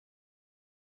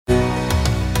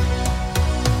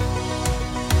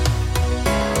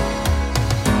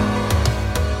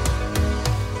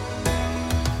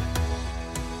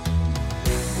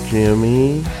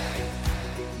Jimmy?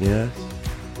 Yes?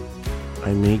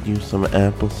 I made you some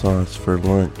applesauce for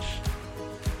lunch.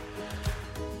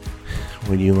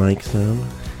 Would you like some?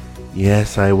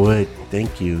 Yes, I would.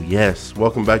 Thank you. Yes.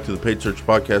 Welcome back to the Paid Search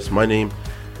Podcast. My name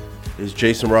is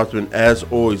Jason Rothman. As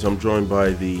always, I'm joined by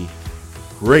the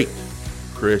great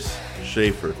Chris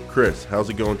Schaefer. Chris, how's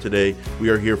it going today? We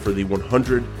are here for the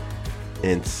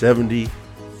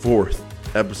 174th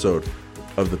episode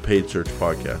of the Paid Search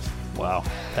Podcast. Wow,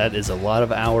 that is a lot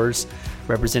of hours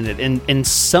represented. And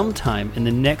sometime in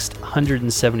the next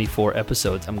 174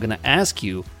 episodes, I'm going to ask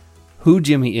you who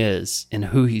Jimmy is and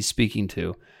who he's speaking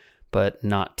to, but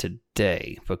not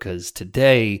today, because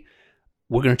today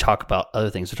we're going to talk about other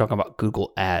things. We're talking about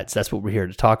Google Ads. That's what we're here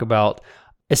to talk about.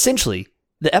 Essentially,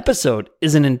 the episode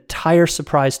is an entire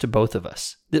surprise to both of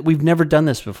us. That we've never done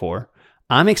this before.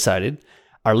 I'm excited.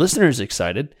 Our listeners are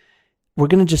excited. We're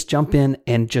going to just jump in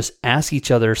and just ask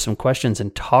each other some questions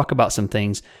and talk about some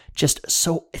things. It's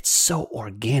so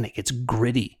organic. It's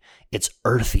gritty. It's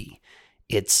earthy.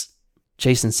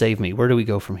 Jason, save me. Where do we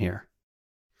go from here?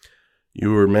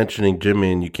 You were mentioning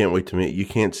Jimmy and you can't wait to meet. You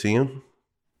can't see him?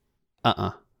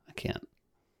 I can't.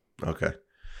 Okay.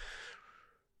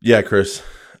 Yeah, Chris.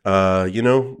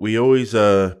 We always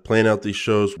plan out these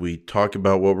shows. We talk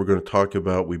about what we're going to talk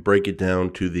about. We break it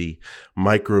down to the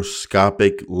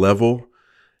microscopic level.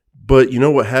 But you know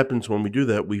what happens when we do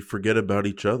that? We forget about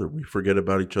each other. We forget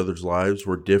about each other's lives.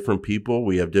 We're different people.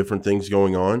 We have different things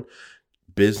going on,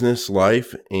 business,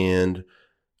 life. And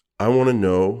I want to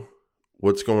know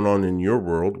what's going on in your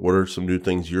world. What are some new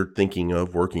things you're thinking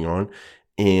of, working on,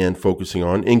 and focusing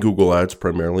on in Google Ads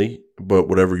primarily, but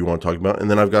whatever you want to talk about.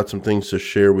 And then I've got some things to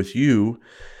share with you,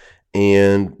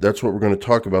 and that's what we're going to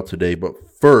talk about today. But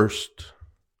first,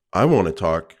 I want to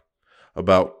talk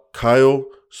about Kyle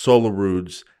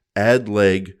Solarud's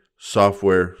AdLeg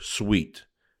software suite.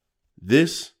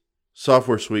 This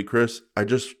software suite, Chris, I'm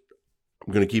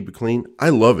going to keep it clean. I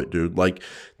love it, dude. Like,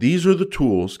 these are the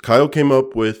tools. Kyle came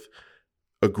up with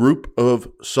a group of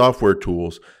software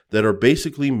tools that are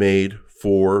basically made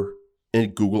for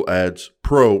Google Ads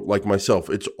Pro, like myself.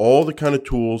 It's all the kind of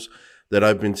tools that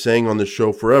I've been saying on this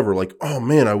show forever. Like, oh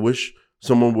man, I wish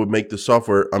someone would make this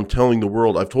software. I'm telling the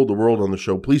world, I've told the world on the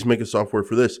show, please make a software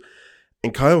for this.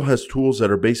 And Kyle has tools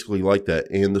that are basically like that.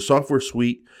 And the software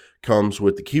suite comes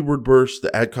with the Keyword Burst,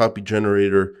 the Ad Copy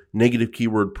Generator, Negative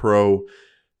Keyword Pro,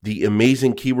 the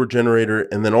amazing keyword generator,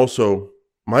 and then also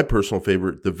my personal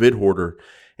favorite, the Vid Hoarder.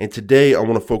 And today I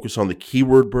want to focus on the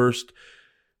Keyword Burst.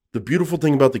 The beautiful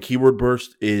thing about the Keyword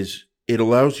Burst is it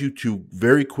allows you to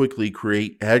very quickly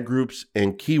create ad groups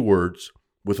and keywords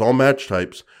with all match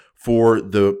types for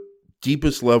the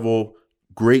deepest level,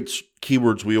 great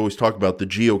keywords we always talk about, the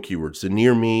geo keywords, the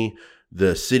near me,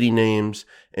 the city names.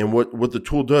 And what the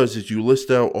tool does is you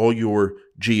list out all your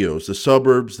geos, the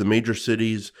suburbs, the major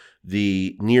cities,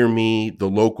 the near me, the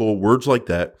local, words like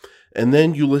that. And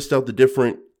then you list out the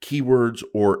different keywords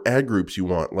or ad groups you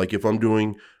want. Like if I'm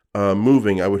doing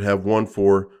moving, I would have one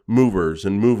for movers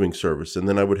and moving service. And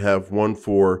then I would have one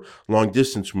for long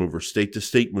distance movers, state to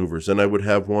state movers. And I would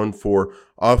have one for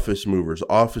office movers,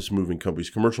 office moving companies,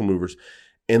 commercial movers.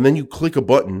 And then you click a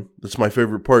button. That's my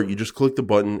favorite part. You just click the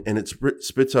button and it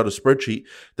spits out a spreadsheet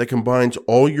that combines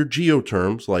all your geo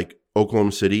terms like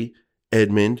Oklahoma City,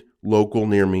 Edmond, local,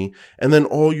 near me, and then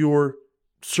all your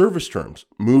service terms,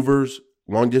 movers,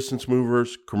 long distance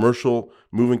movers, commercial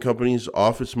moving companies,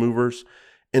 office movers,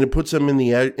 and it puts them in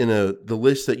the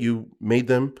list that you made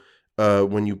them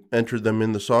when you entered them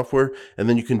in the software. And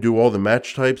then you can do all the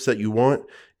match types that you want,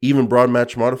 even broad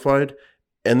match modified.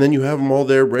 And then you have them all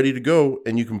there ready to go,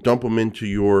 and you can dump them into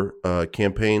your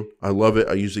campaign. I love it.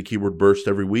 I use the Keyword Burst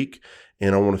every week,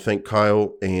 and I want to thank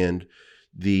Kyle and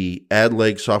the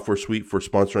AdLeg software suite for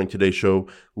sponsoring today's show.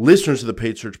 Listeners of the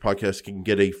Paid Search Podcast can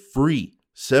get a free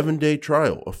 7-day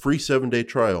trial,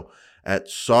 at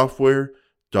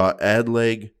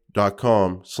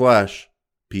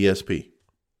software.adleg.com/PSP.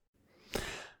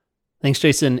 Thanks,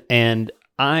 Jason. And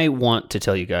I want to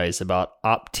tell you guys about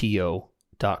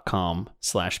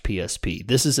opteo.com/PSP.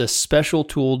 This is a special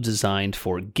tool designed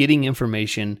for getting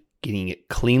information, getting it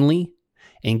cleanly,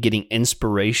 and getting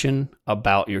inspiration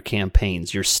about your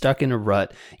campaigns. You're stuck in a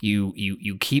rut. You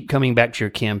keep coming back to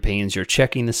your campaigns. You're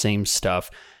checking the same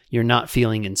stuff. You're not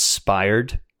feeling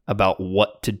inspired about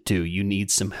what to do. You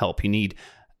need some help. You need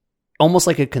almost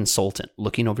like a consultant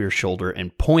looking over your shoulder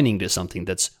and pointing to something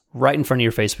that's right in front of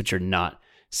your face, but you're not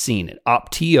seeing it.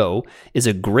 Opteo is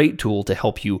a great tool to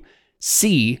help you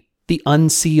see the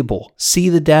unseeable. See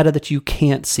the data that you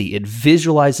can't see. It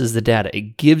visualizes the data.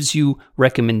 It gives you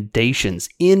recommendations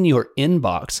in your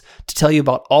inbox to tell you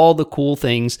about all the cool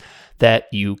things that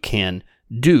you can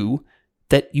do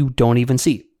that you don't even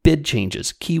see. Bid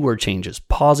changes, keyword changes,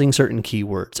 pausing certain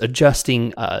keywords,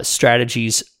 adjusting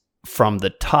strategies from the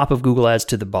top of Google Ads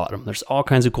to the bottom. There's all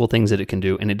kinds of cool things that it can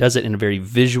do, and it does it in a very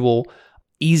visual,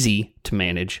 easy to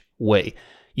manage way.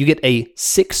 You get a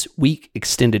 6-week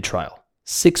extended trial.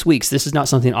 6 weeks. This is not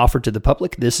something offered to the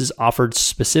public. This is offered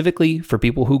specifically for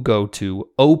people who go to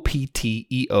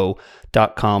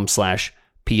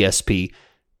opteo.com/PSP.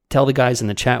 Tell the guys in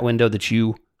the chat window that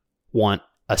you want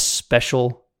a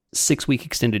special 6-week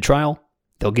extended trial.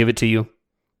 They'll give it to you.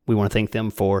 We want to thank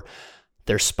them for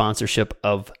their sponsorship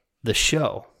of the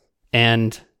show.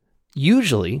 And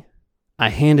usually I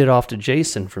hand it off to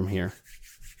Jason from here.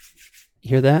 You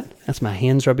hear that? That's my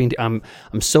hands rubbing. I'm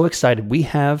so excited. We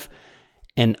have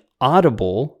an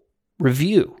Audible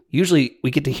review. Usually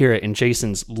we get to hear it in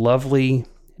Jason's lovely,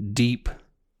 deep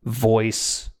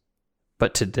voice.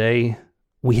 But today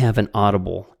we have an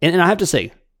Audible. And I have to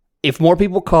say, if more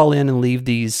people call in and leave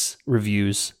these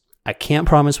reviews, I can't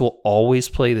promise we'll always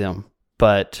play them,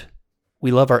 but we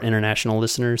love our international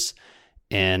listeners.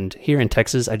 And here in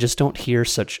Texas, I just don't hear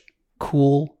such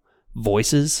cool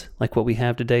voices like what we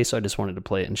have today. So I just wanted to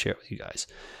play it and share it with you guys.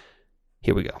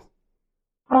 Here we go.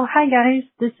 Oh, hi guys.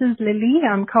 This is Lily.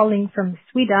 I'm calling from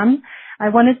Sweden. I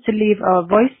wanted to leave a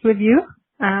voice review.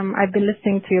 I've been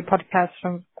listening to your podcast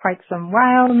for quite some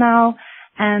while now,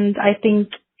 and I think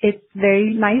it's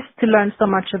very nice to learn so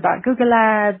much about Google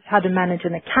Ads, how to manage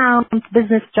an account,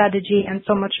 business strategy, and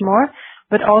so much more,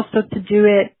 but also to do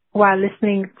it while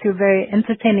listening to very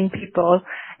entertaining people.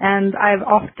 And I've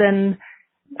often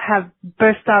have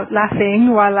burst out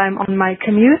laughing while I'm on my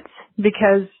commute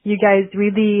because you guys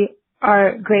really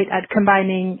are great at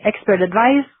combining expert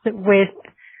advice with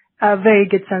a very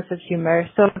good sense of humor.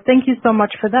 So thank you so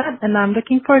much for that, and I'm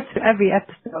looking forward to every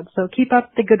episode. So keep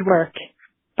up the good work.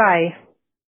 Bye.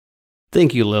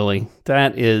 Thank you, Lily.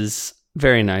 That is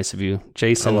very nice of you.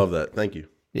 Jason. I love that. Thank you.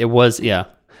 It was, yeah.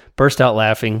 Burst out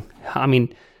laughing. I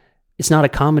mean, it's not a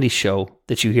comedy show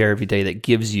that you hear every day that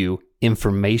gives you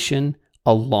information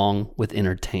along with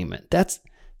entertainment.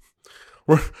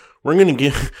 We're gonna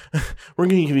give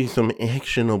you some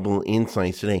actionable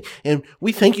insights today, and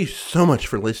we thank you so much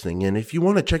for listening. And if you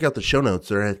want to check out the show notes,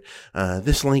 they're at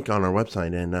this link on our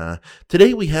website. And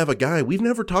today we have a guy we've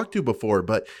never talked to before,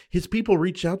 but his people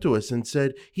reached out to us and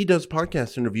said he does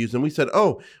podcast interviews, and we said,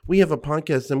 oh, we have a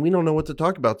podcast and we don't know what to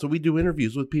talk about, so we do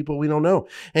interviews with people we don't know,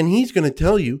 and he's going to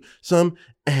tell you some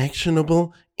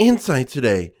actionable insights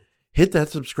today. Hit that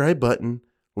subscribe button.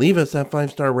 Leave us that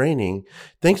 5-star rating.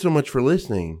 Thanks so much for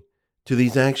listening to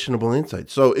these actionable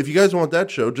insights. So if you guys want that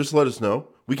show, just let us know.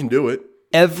 We can do it.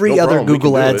 Every other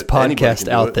Google Ads podcast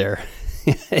out there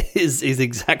is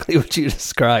exactly what you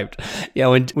described. Yeah,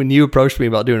 when you approached me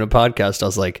about doing a podcast, I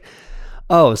was like,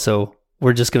 oh, so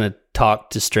we're just going to talk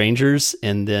to strangers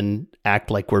and then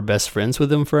act like we're best friends with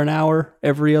them for an hour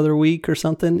every other week or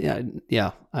something?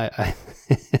 Yeah. I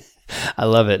I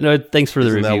love it. No, thanks for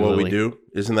the review, Isn't that what Lily. we do?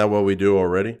 Isn't that what we do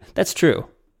already? That's true.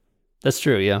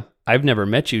 Yeah. I've never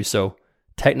met you, so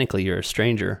technically you're a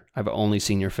stranger. I've only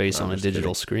seen your face on a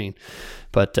digital screen.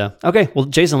 But, okay. Well,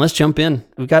 Jason, let's jump in.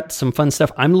 We've got some fun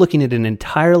stuff. I'm looking at an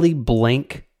entirely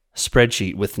blank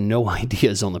spreadsheet with no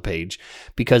ideas on the page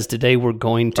because today we're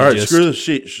going to All right, screw the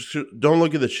sheet. Don't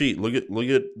look at the sheet. Look at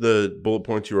the bullet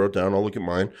points you wrote down. I'll look at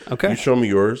mine. Okay. You show me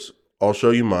yours. I'll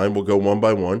show you mine. We'll go one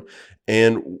by one.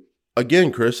 And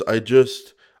again, Chris, I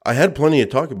had plenty to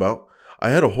talk about. I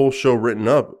had a whole show written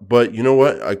up, but you know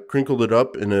what? I crinkled it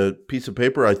up in a piece of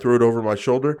paper. I threw it over my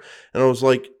shoulder, and I was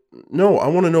like, no, I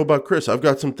want to know about Chris. I've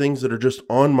got some things that are just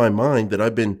on my mind that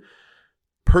I've been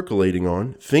percolating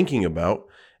on, thinking about,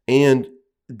 and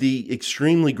the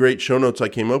extremely great show notes I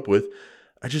came up with,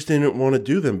 I just didn't want to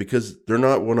do them because they're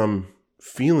not what I'm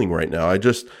feeling right now. I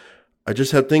just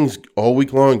have things all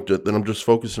week long that I'm just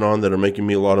focusing on that are making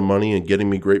me a lot of money and getting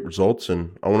me great results,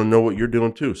 and I want to know what you're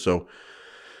doing too. So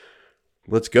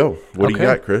let's go. What do you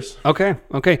got, Chris?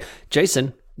 Okay.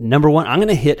 Jason, number one, I'm going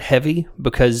to hit heavy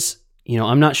because,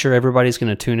 I'm not sure everybody's going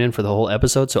to tune in for the whole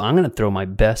episode, so I'm going to throw my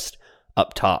best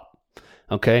up top.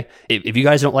 Okay? If you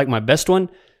guys don't like my best one,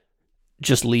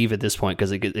 just leave at this point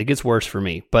because it gets worse for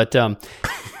me. But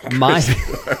my...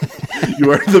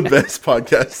 You are the best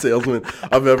podcast salesman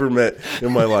I've ever met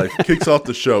in my life. Kicks off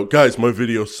the show. Guys, my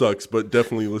video sucks, but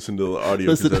definitely listen to the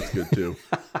audio because that's good too.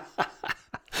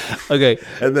 Okay.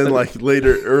 And then like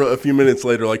later, or a few minutes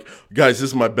later, like, guys, this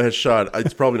is my best shot.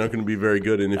 It's probably not going to be very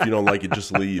good. And if you don't like it,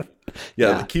 just leave.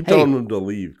 Yeah. Keep telling them to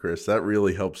leave, Chris. That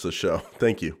really helps the show.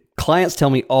 Thank you. Clients tell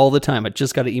me all the time. I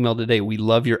just got an email today. We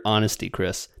love your honesty,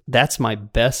 Chris. That's my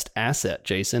best asset,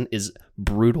 Jason, is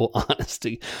brutal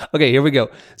honesty. Okay, here we go.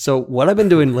 So what I've been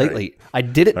doing lately, I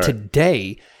did it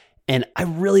today, and I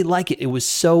really like it. It was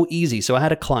so easy. So I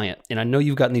had a client, and I know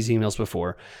you've gotten these emails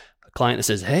before, a client that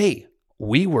says, hey,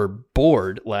 we were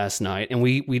bored last night, and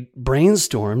we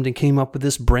brainstormed and came up with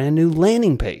this brand new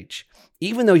landing page.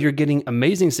 Even though you're getting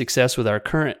amazing success with our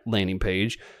current landing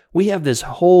page, we have this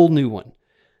whole new one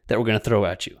that we're going to throw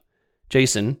at you.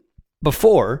 Jason,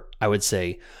 before I would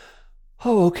say,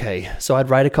 oh, okay. So I'd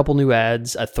write a couple new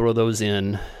ads. I'd throw those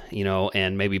in,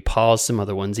 and maybe pause some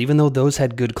other ones, even though those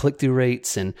had good click-through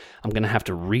rates, and I'm going to have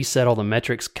to reset all the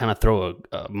metrics, kind of throw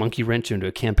a monkey wrench into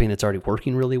a campaign that's already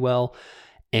working really well.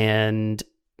 And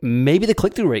maybe the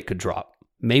click-through rate could drop.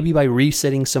 Maybe by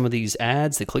resetting some of these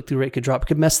ads, the click-through rate could drop. It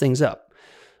could mess things up.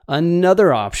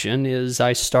 Another option is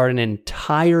I start an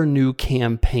entire new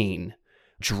campaign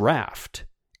draft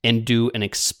and do an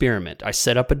experiment. I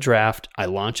set up a draft, I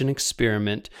launch an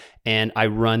experiment, and I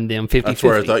run them 50-50. That's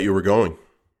where I thought you were going.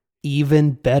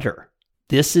 Even better.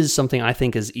 This is something I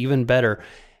think is even better.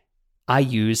 I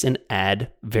use an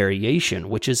ad variation,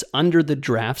 which is under the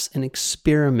drafts and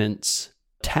experiments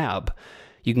tab.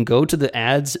 You can go to the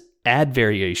ad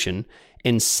variation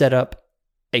and set up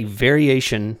a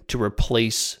variation to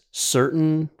replace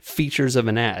certain features of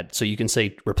an ad. So you can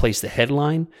say replace the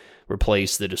headline,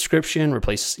 replace the description,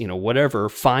 replace, whatever,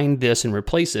 find this and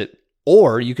replace it.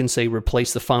 Or you can say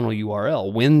replace the final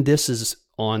URL. When this is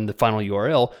on the final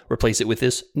URL, replace it with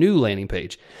this new landing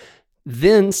page.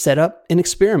 Then set up an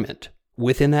experiment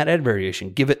within that ad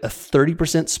variation. Give it a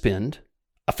 30% spend,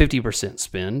 a 50%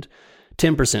 spend,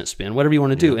 10% spend, whatever you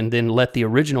want to do. And then let the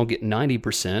original get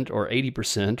 90% or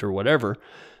 80% or whatever.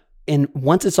 And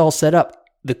once it's all set up,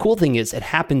 the cool thing is it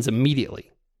happens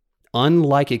immediately.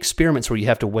 Unlike experiments where you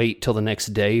have to wait till the next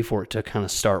day for it to kind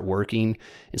of start working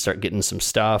and start getting some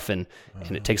stuff and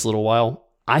it takes a little while.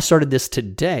 I started this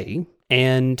today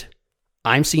and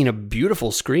I'm seeing a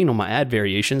beautiful screen on my ad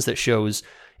variations that shows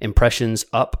impressions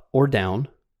up or down,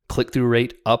 click-through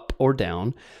rate up or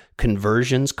down,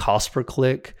 conversions, cost per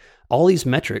click. All these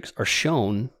metrics are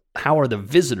shown. How are the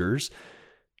visitors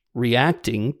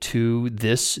reacting to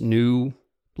this new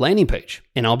landing page?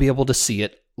 And I'll be able to see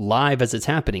it live as it's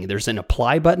happening. There's an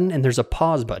apply button and there's a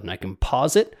pause button. I can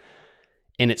pause it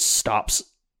and it stops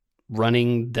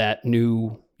running that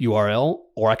new URL,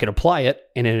 or I could apply it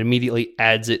and it immediately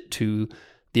adds it to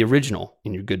the original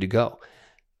and you're good to go.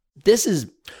 This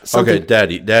is something. Okay,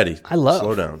 Daddy. I love.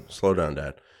 Slow down,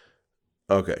 Dad.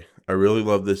 Okay, I really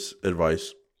love this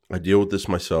advice. I deal with this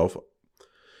myself.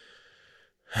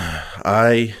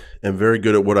 I am very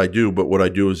good at what I do, but what I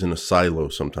do is in a silo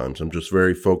sometimes. I'm just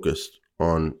very focused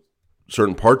on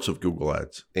certain parts of Google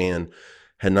Ads and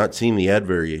had not seen the ad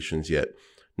variations yet.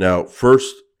 Now,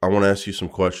 first, I want to ask you some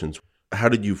questions. How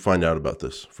did you find out about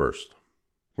this first?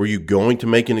 Were you going to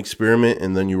make an experiment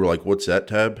and then you were like, what's that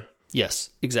tab? Yes,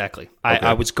 exactly. Okay,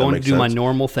 I was going to do my sense.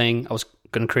 normal thing. I was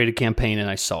going to create a campaign and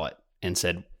I saw it and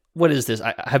said, what is this?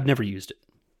 I have never used it.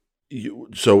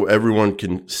 So everyone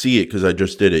can see it because I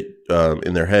just did it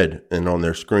in their head and on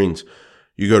their screens.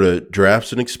 You go to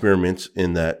drafts and experiments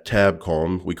in that tab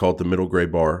column. We call it the middle gray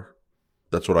bar.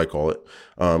 That's what I call it.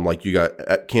 Like you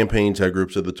got campaigns, ad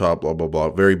groups at the top, blah, blah, blah.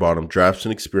 Very bottom, drafts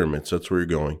and experiments. That's where you're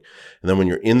going. And then when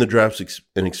you're in the drafts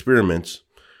and experiments,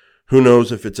 who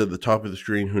knows if it's at the top of the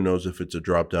screen? Who knows if it's a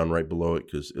drop down right below it?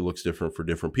 Because it looks different for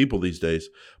different people these days.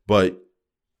 But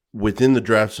within the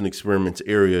drafts and experiments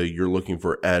area, you're looking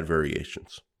for ad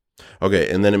variations. Okay,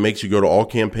 and then it makes you go to all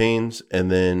campaigns, and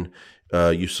then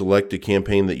you select a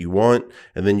campaign that you want,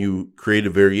 and then you create a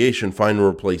variation, find and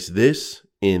replace this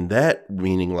in that,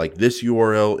 meaning like this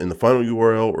URL in the final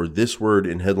URL or this word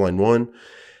in headline 1,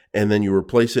 and then you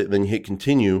replace it, and then you hit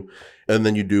continue, and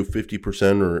then you do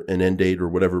 50% or an end date or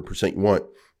whatever percent you want.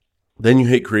 Then you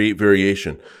hit create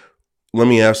variation. Let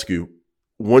me ask you,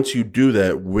 once you do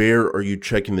that, where are you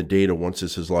checking the data once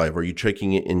this is live? Are you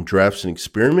checking it in drafts and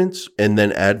experiments and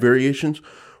then ad variations?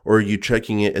 Or are you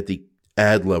checking it at the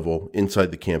ad level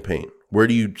inside the campaign? Where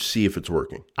do you see if it's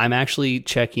working? I'm actually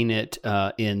checking it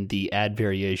in the ad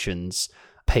variations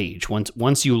page.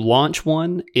 Once you launch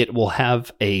one, it will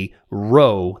have a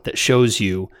row that shows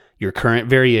you your current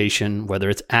variation, whether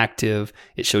it's active,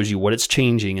 it shows you what it's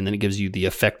changing, and then it gives you the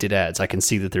affected ads. I can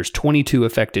see that there's 22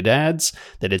 affected ads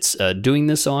that it's doing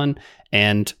this on,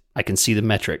 and I can see the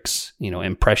metrics,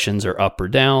 impressions are up or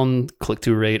down,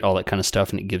 click-through rate, all that kind of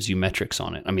stuff, and it gives you metrics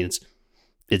on it. I mean,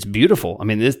 it's beautiful. I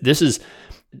mean, this is,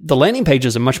 the landing page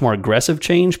is a much more aggressive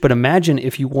change, but imagine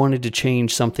if you wanted to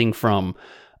change something from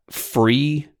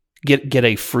free, get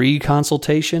a free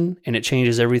consultation, and it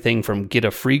changes everything from get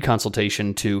a free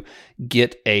consultation to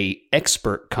get a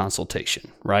expert consultation,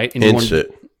 right? And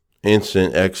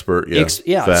Instant expert, fast,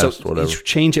 so whatever. You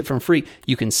change it from free.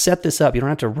 You can set this up. You don't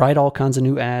have to write all kinds of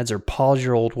new ads or pause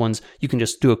your old ones. You can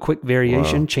just do a quick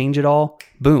variation, change it all.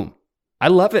 Boom. I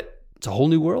love it. It's a whole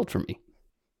new world for me.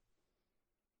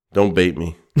 Don't bait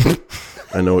me.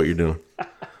 I know what you're doing.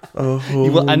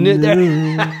 I knew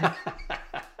that.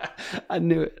 I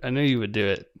knew it. I knew you would do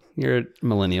it. You're a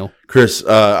millennial, Chris.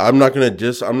 I'm not gonna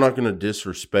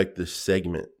disrespect this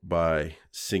segment by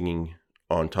singing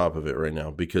on top of it right now,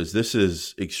 because this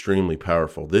is extremely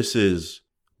powerful. This is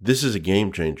a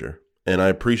game changer, and I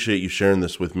appreciate you sharing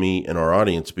this with me and our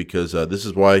audience, because this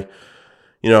is why,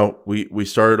 we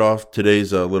started off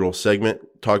today's little segment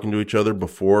talking to each other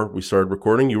before we started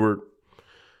recording. You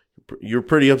were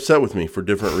pretty upset with me for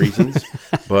different reasons,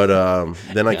 but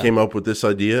then I came up with this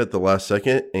idea at the last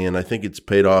second, and I think it's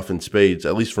paid off in spades,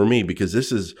 at least for me, because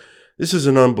this is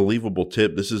an unbelievable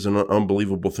tip. This is an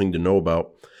unbelievable thing to know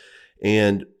about.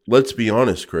 And let's be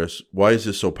honest, Chris, why is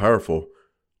this so powerful?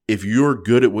 If you're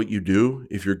good at what you do,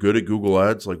 if you're good at Google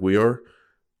Ads like we are,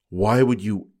 why would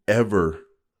you ever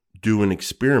do an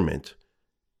experiment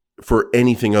for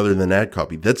anything other than ad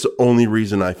copy? That's the only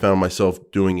reason I found myself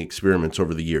doing experiments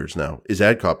over the years now, is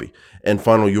ad copy and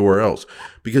final URLs.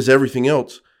 Because everything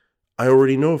else, I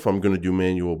already know if I'm going to do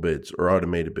manual bids or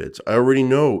automated bids. I already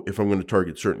know if I'm going to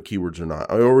target certain keywords or not.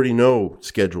 I already know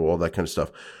schedule, all that kind of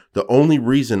stuff. The only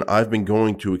reason I've been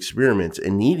going to experiments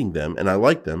and needing them, and I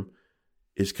like them,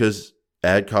 is because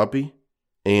ad copy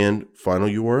and final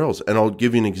URLs. And I'll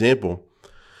give you an example.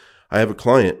 I have a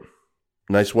client,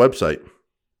 nice website,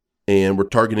 and we're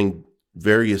targeting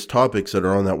various topics that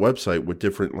are on that website with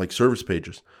different service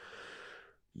pages.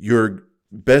 Your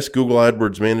best Google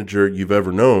AdWords manager you've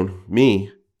ever known,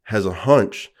 me, has a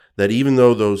hunch that even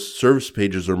though those service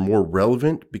pages are more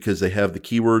relevant because they have the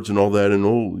keywords and all that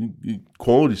and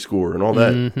quality score and all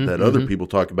that other people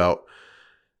talk about,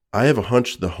 I have a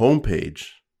hunch the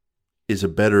homepage is a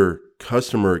better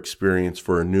customer experience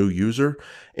for a new user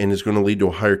and is going to lead to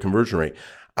a higher conversion rate.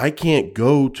 I can't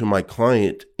go to my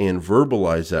client and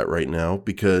verbalize that right now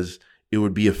because it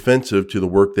would be offensive to the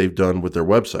work they've done with their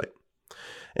website.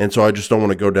 And so I just don't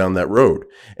want to go down that road.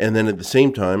 And then at the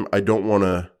same time, I don't want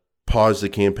to pause the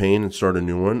campaign and start a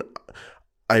new one.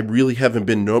 I really haven't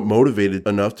been motivated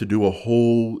enough to do a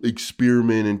whole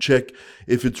experiment and check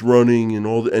if it's running and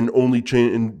all and only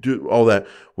change and do all that.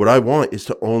 What I want is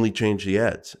to only change the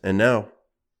ads. And now,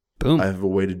 boom, I have a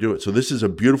way to do it. So this is a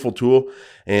beautiful tool,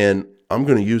 and I'm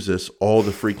going to use this all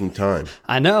the freaking time.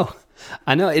 I know.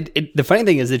 The funny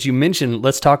thing is that you mentioned,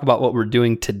 let's talk about what we're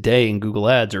doing today in Google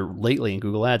Ads or lately in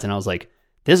Google Ads. And I was like,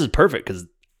 this is perfect because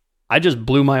I just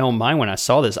blew my own mind when I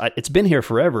saw this. It's been here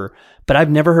forever, but I've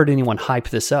never heard anyone hype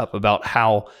this up about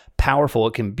how powerful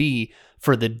it can be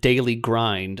for the daily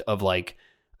grind of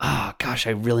gosh,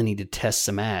 I really need to test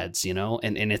some ads,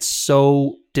 and it's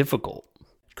so difficult.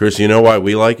 Chris, you know why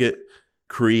we like it?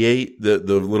 Create the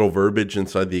little verbiage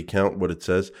inside the account, what it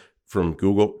says from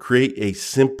Google. Create a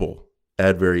simple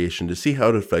ad variation to see how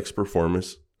it affects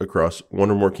performance across one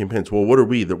or more campaigns. Well, what are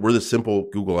we? We're the simple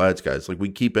Google Ads guys. We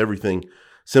keep everything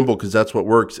simple because that's what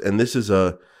works. And this is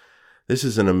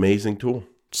an amazing tool.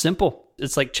 Simple.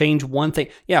 It's change one thing.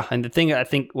 Yeah. And the thing I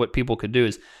think what people could do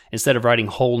is instead of writing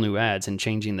whole new ads and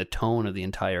changing the tone of the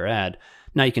entire ad,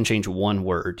 now you can change one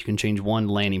word. You can change one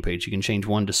landing page. You can change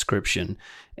one description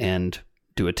and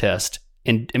do a test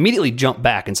and immediately jump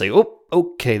back and say, oh,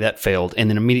 okay, that failed. And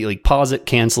then immediately pause it,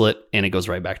 cancel it, and it goes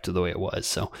right back to the way it was.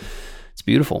 So it's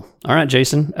beautiful. All right,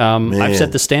 Jason, I've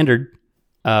set the standard.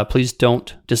 Please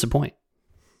don't disappoint.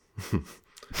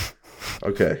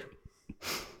 Okay.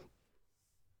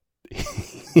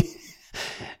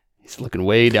 He's looking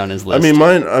way down his list.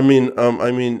 Mine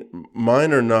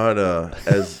are not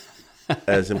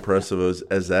as impressive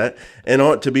as that.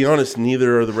 And to be honest,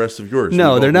 neither are the rest of yours.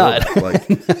 No, they're not.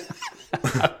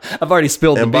 I've already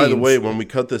spilled the beans. And by the way, when we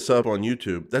cut this up on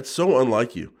YouTube, that's so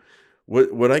unlike you.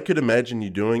 What I could imagine you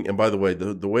doing, and by the way,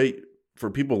 the way for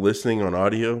people listening on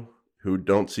audio who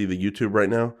don't see the YouTube right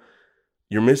now,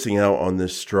 you're missing out on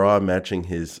this straw matching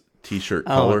his t-shirt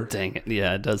color. Oh, dang it.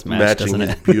 Yeah, it does match, matching doesn't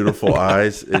his it? beautiful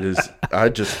eyes. It is,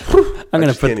 I'm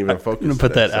going to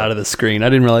put that out of the screen. I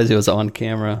didn't realize it was on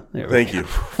camera. Thank you.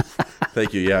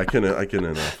 Thank you. Yeah, I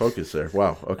couldn't focus there.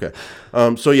 Wow. Okay.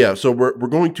 So we're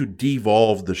going to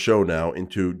devolve the show now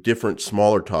into different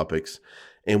smaller topics,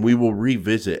 and we will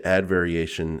revisit ad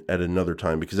variation at another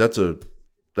time because that's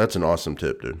an awesome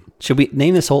tip, dude. Should we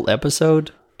name this whole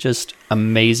episode just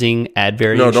amazing ad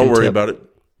variation? No, don't worry tip? about it.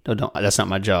 No, don't. That's not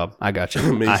my job. I got you.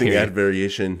 Amazing ad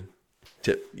variation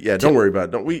tip. Yeah, don't worry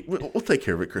about it. We'll take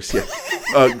care of it, Chris.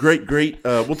 Yeah. Great.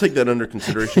 We'll take that under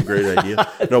consideration. Great idea.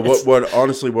 No, what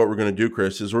honestly, what we're going to do,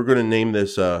 Chris, is we're going to name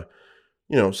this,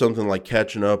 something like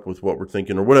catching up with what we're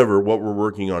thinking or whatever, what we're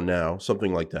working on now,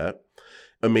 something like that.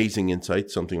 Amazing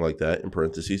insights, something like that in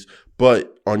parentheses.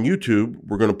 But on YouTube,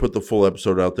 we're going to put the full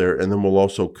episode out there, and then we'll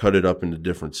also cut it up into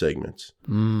different segments,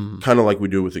 kind of like we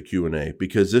do with the Q&A,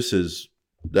 because this is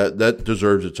that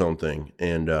deserves its own thing,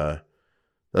 and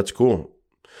that's cool.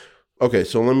 Okay,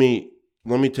 so let me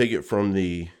take it from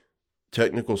the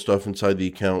technical stuff inside the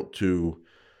account to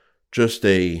just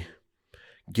a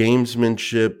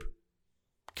gamesmanship,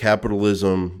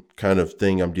 capitalism kind of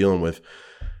thing I'm dealing with.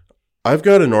 I've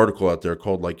got an article out there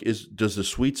called does the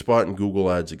sweet spot in Google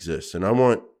Ads exist? And I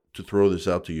want to throw this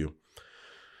out to you.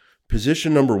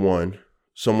 Position number 1,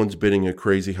 someone's bidding a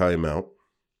crazy high amount.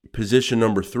 Position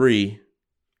number 3,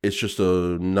 it's just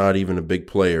not even a big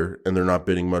player and they're not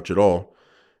bidding much at all.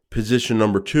 Position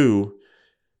number 2,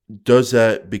 does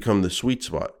that become the sweet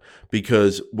spot?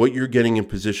 Because what you're getting in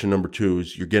position number 2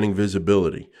 is you're getting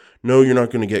visibility. No, you're not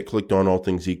going to get clicked on all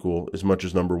things equal as much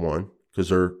as number 1. Because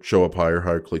they're show up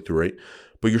higher click-through rate.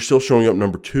 But you're still showing up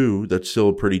number 2. That's still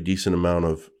a pretty decent amount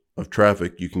of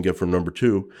traffic you can get from number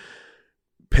 2.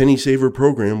 Penny saver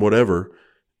program, whatever,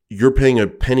 you're paying a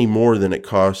penny more than it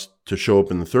costs to show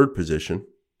up in the 3rd position.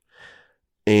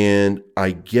 And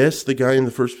I guess the guy in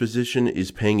the 1st position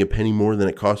is paying a penny more than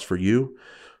it costs for you.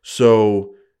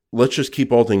 So let's just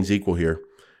keep all things equal here.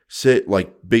 Say,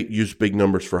 use big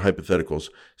numbers for hypotheticals.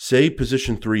 Say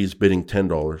position 3 is bidding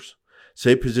 $10.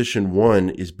 Say position 1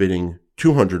 is bidding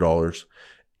 $200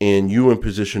 and you in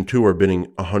position 2 are bidding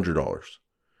 $100.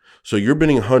 So you're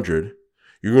bidding $100.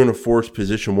 You're going to force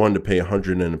position 1 to pay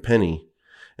 $100 and a penny.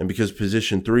 And because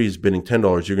position 3 is bidding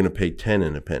 $10, you're going to pay $10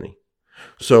 and a penny.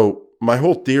 So my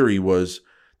whole theory was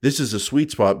this is a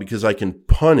sweet spot because I can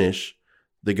punish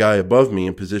the guy above me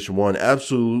in position 1,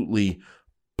 absolutely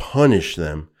punish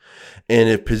them. And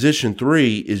if position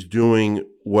 3 is doing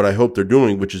what I hope they're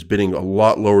doing, which is bidding a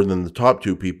lot lower than the top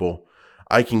 2 people,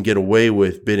 I can get away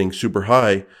with bidding super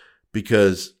high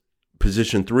because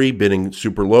position 3 bidding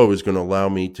super low is going to allow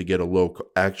me to get a low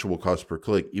actual cost per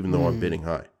click, even though I'm bidding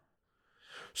high.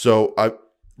 So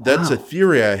that's a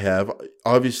theory I have.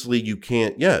 Obviously, you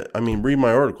can't. Yeah, I mean, read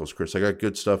my articles, Chris. I got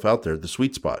good stuff out there. The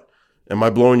sweet spot. Am I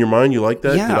blowing your mind? You like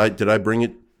that? Yeah. Did I bring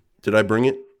it? Did I bring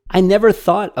it? I never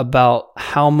thought about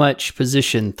how much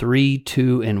position 3,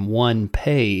 2, and 1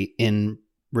 pay in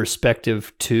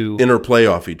respective to interplay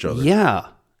off each other. Yeah.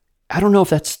 I don't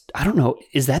know.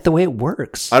 Is that the way it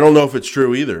works? I don't know if it's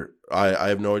true either. I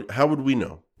have no idea. How would we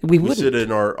know? We sit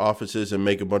in our offices and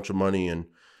make a bunch of money and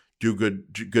do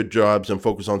good jobs and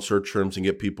focus on search terms and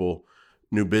get people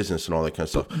new business and all that kind of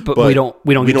stuff. But we don't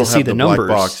get to see the numbers.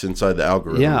 Black box inside the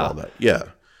algorithm and all that. Yeah.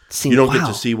 You don't get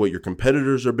to see what your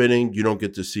competitors are bidding. You don't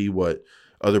get to see what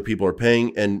other people are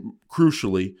paying. And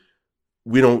crucially,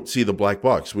 we don't see the black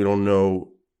box. We don't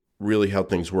know really how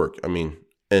things work. I mean,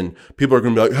 and people are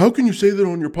going to be like, how can you say that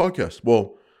on your podcast?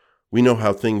 Well, we know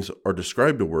how things are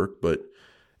described to work, but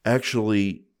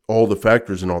actually all the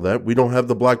factors and all that, we don't have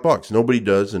the black box. Nobody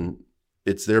does, and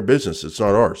it's their business. It's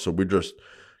not ours. So we're just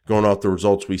going off the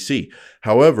results we see.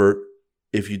 However,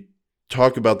 if you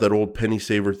talk about that old penny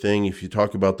saver thing, if you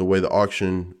talk about the way the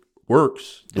auction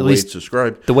works, the way it's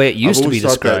described, the way it used to be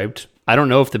described, I don't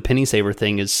know if the penny saver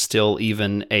thing is still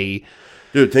even a...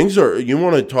 Dude, things are, you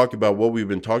want to talk about what we've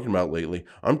been talking about lately.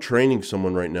 I'm training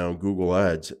someone right now in Google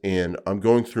Ads, and I'm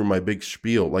going through my big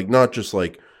spiel, not just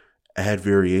ad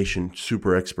variation,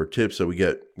 super expert tips that we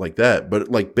get like that,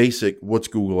 but basic, what's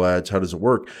Google Ads? How does it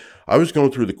work? I was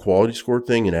going through the quality score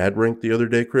thing in AdRank the other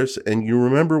day, Chris, and you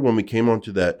remember when we came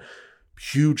onto that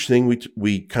huge thing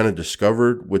we kind of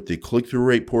discovered with the click-through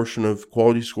rate portion of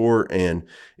quality score, and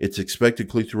it's expected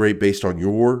click-through rate based on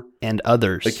your and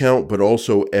others account, but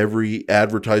also every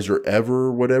advertiser ever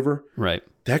or whatever. Right.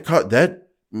 That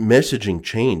messaging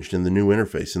changed in the new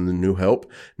interface, in the new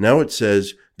help. Now it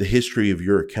says the history of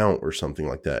your account or something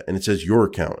like that, and it says your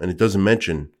account, and it doesn't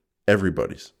mention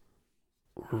everybody's.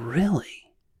 Really?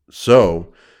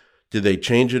 So did they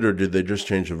change it, or did they just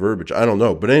change the verbiage? I don't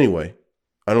know. But anyway,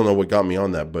 I don't know what got me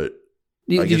on that, but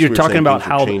you're talking about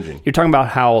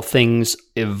how things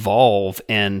evolve,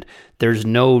 and there's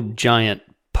no giant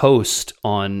post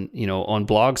on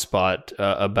Blogspot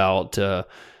about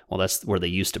well, that's where they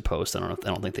used to post. I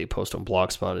don't think they post on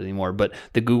Blogspot anymore, but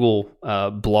the Google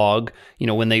blog,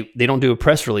 when they don't do a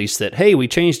press release that, hey, we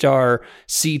changed our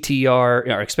CTR,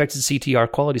 our expected CTR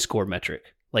quality score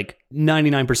metric. Like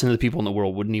 99% of the people in the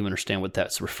world wouldn't even understand what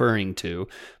that's referring to,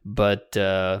 but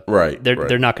they're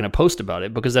not going to post about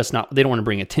it because they don't want to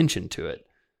bring attention to it.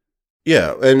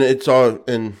 Yeah, and it's all,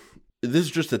 and this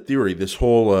is just a theory. This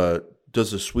whole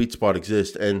does a sweet spot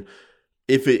exist? And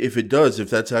if it does, if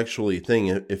that's actually a thing,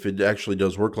 if it actually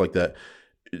does work like that,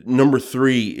 number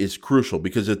 3 is crucial,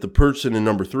 because if the person in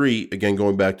number 3, again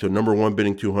going back to number 1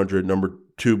 bidding $200, number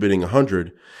 2 bidding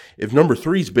 $100, if number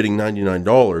 3 is bidding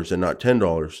 $99 and not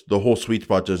 $10, the whole sweet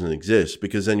spot doesn't exist,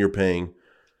 because then you're paying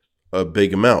a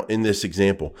big amount in this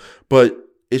example. But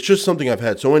it's just something I've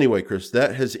had. So anyway, Chris,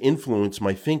 that has influenced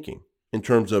my thinking in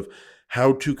terms of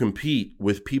how to compete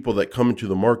with people that come into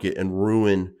the market and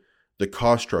ruin the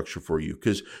cost structure for you.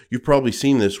 Because you've probably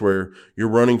seen this where you're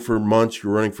running for months,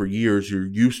 you're running for years, you're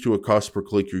used to a cost per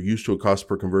click, you're used to a cost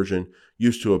per conversion,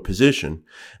 used to a position.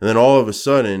 And then all of a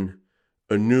sudden,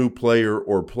 a new player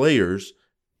or players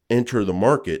enter the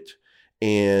market,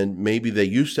 and maybe they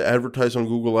used to advertise on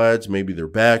Google Ads, maybe they're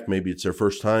back, maybe it's their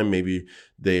first time, maybe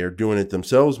they are doing it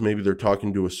themselves, maybe they're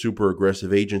talking to a super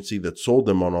aggressive agency that sold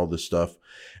them on all this stuff.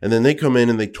 And then they come in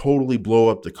and they totally blow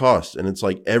up the cost. And it's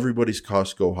like everybody's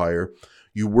costs go higher.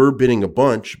 You were bidding a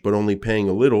bunch, but only paying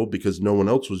a little because no one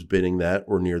else was bidding that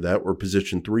or near that, or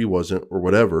position 3 wasn't, or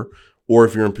whatever. Or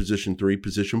if you're in position 3,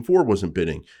 position 4 wasn't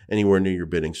bidding anywhere near your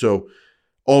bidding. So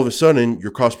all of a sudden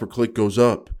your cost per click goes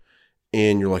up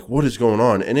and you're like, what is going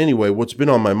on? And anyway, what's been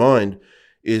on my mind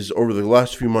is over the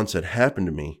last few months that happened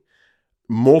to me,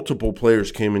 multiple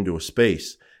players came into a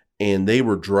space and they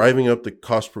were driving up the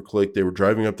cost per click. They were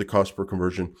driving up the cost per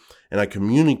conversion. And I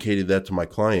communicated that to my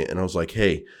client. And I was like,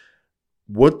 hey,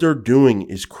 what they're doing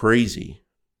is crazy.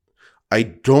 I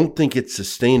don't think it's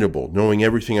sustainable, knowing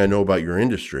everything I know about your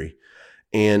industry.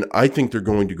 And I think they're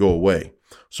going to go away.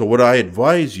 So what I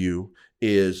advise you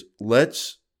is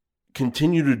let's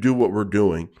continue to do what we're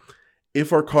doing.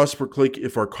 If our cost per click,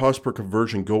 if our cost per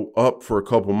conversion go up for a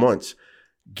couple months,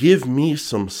 give me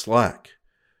some slack.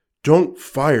 Don't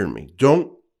fire me.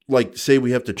 Don't say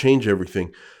we have to change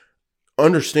everything.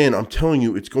 Understand, I'm telling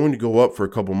you, it's going to go up for a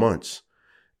couple months.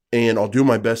 And I'll do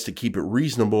my best to keep it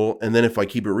reasonable. And then if I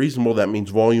keep it reasonable, that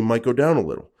means volume might go down a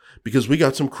little because we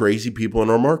got some crazy people in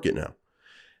our market now.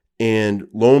 And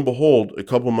lo and behold, a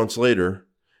couple months later,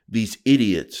 these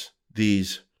idiots,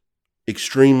 these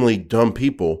extremely dumb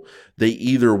people, they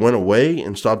either went away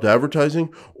and stopped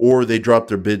advertising or they dropped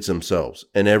their bids themselves,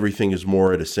 and everything is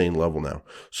more at a sane level now.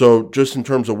 So just in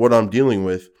terms of what I'm dealing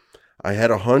with, I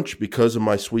had a hunch because of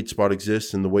my sweet spot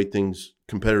exists and the way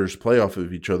competitors play off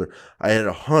of each other. I had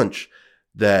a hunch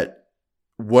that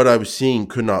what I was seeing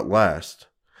could not last.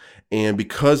 And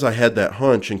because I had that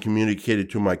hunch and communicated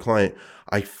to my client,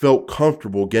 I felt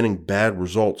comfortable getting bad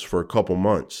results for a couple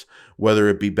months, whether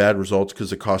it be bad results because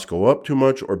the costs go up too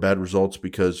much or bad results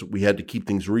because we had to keep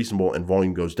things reasonable and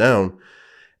volume goes down.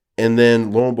 And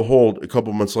then lo and behold, a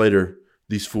couple months later,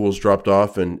 these fools dropped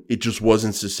off and it just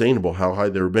wasn't sustainable how high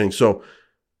they were bidding. So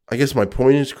I guess my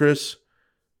point is, Chris,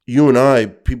 you and I,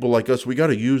 people like us, we got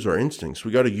to use our instincts.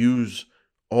 We got to use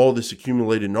all this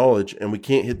accumulated knowledge, and we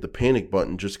can't hit the panic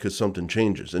button just because something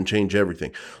changes and change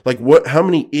everything. How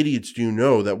many idiots do you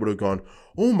know that would have gone,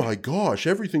 oh my gosh,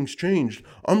 everything's changed.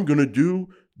 I'm going to do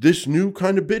this new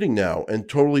kind of bidding now, and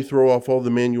totally throw off all the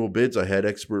manual bids I had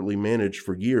expertly managed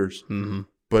for years. Mm-hmm.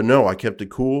 But no, I kept it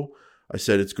cool. I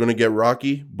said, it's going to get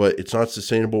rocky, but it's not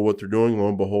sustainable what they're doing. Lo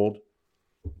and behold,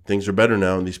 things are better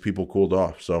now, and these people cooled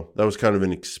off. So that was kind of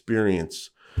an experience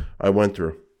I went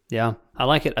through. Yeah, I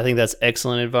like it. I think that's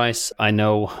excellent advice. I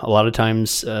know a lot of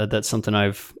times that's something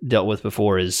I've dealt with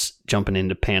before is jumping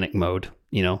into panic mode,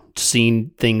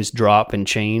 seeing things drop and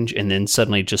change and then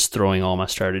suddenly just throwing all my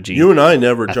strategy. You and I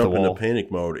never jump into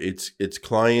panic mode. It's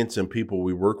clients and people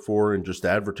we work for and just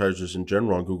advertisers in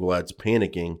general on Google Ads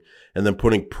panicking and then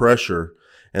putting pressure.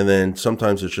 And then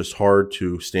sometimes it's just hard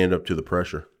to stand up to the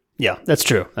pressure. Yeah, that's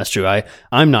true. That's true.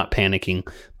 I'm not panicking,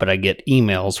 but I get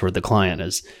emails where the client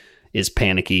is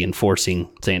panicky and saying,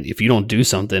 if you don't do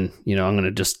something, I'm going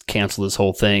to just cancel this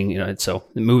whole thing. So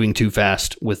moving too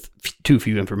fast with too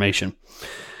few information.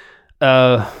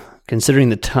 Considering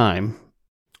the time.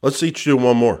 Let's each do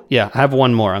one more. Yeah, I have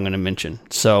one more I'm going to mention.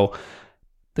 So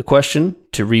the question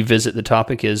to revisit the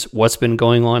topic is, what's been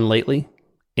going on lately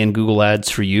in Google Ads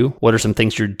for you? What are some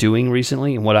things you're doing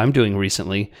recently? And what I'm doing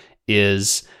recently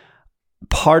is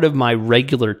part of my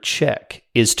regular check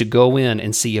is to go in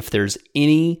and see if there's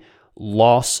any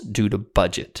loss due to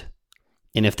budget.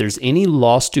 And if there's any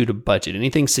loss due to budget,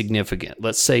 anything significant,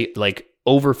 let's say like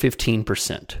over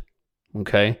 15%,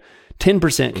 okay?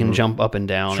 10% can jump up and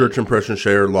down. Search impression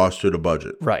share loss due to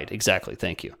budget. Right, exactly.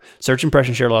 Thank you. Search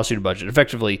impression share loss due to budget.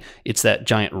 Effectively, it's that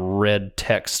giant red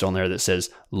text on there that says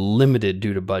limited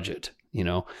due to budget, you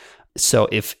know? So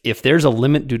if there's a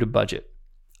limit due to budget,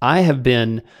 I have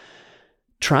been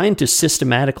trying to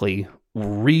systematically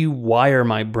rewire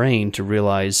my brain to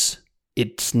realize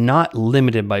it's not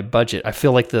limited by budget. I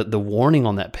feel like the warning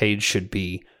on that page should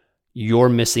be, you're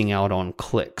missing out on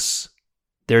clicks.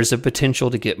 There's a potential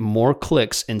to get more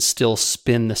clicks and still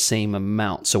spend the same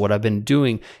amount. So what I've been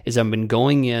doing is I've been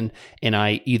going in and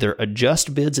I either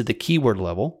adjust bids at the keyword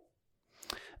level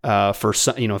for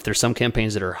some, if there's some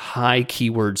campaigns that are high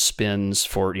keyword spends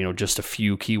for, just a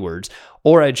few keywords,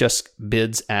 or I adjust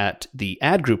bids at the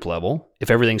ad group level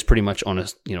if everything's pretty much on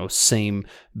a, same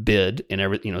bid and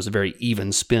it's a very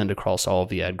even spend across all of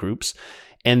the ad groups.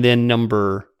 And then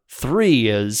number 3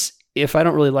 is, if I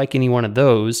don't really like any one of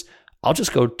those, I'll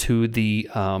just go to the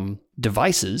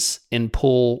devices and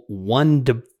pull one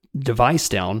device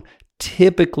down.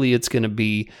 Typically, it's going to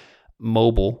be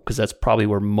mobile because that's probably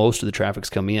where most of the traffic's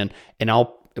coming in. And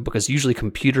because usually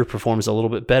computer performs a little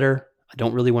bit better. I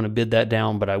don't really want to bid that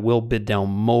down, but I will bid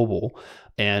down mobile,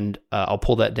 and I'll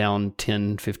pull that down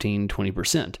 10, 15,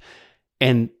 20%.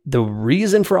 And the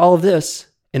reason for all of this,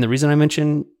 and the reason I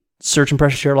mentioned search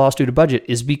impression share loss due to budget,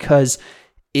 is because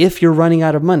if you're running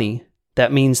out of money,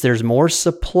 that means there's more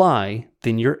supply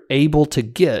than you're able to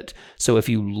get. So if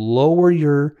you lower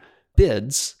your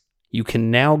bids, you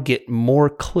can now get more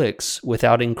clicks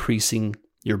without increasing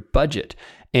your budget.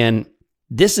 And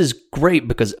this is great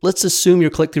because let's assume your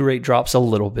click-through rate drops a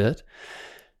little bit.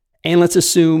 And let's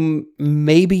assume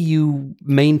maybe you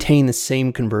maintain the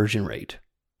same conversion rate.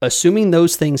 Assuming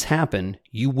those things happen,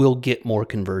 you will get more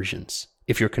conversions.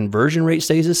 If your conversion rate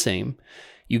stays the same,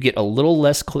 you get a little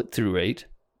less click-through rate.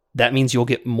 That means you'll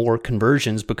get more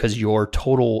conversions because your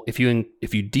total, if you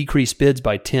decrease bids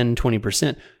by 10,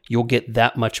 20%, you'll get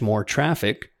that much more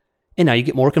traffic, and now you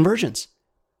get more conversions.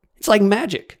 It's like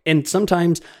magic. And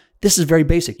sometimes this is very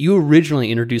basic. You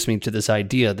originally introduced me to this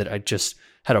idea that I just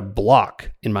had a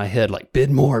block in my head, like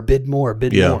bid more, bid more,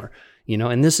 bid more.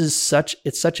 And this is such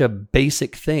a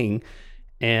basic thing.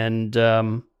 And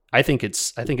I think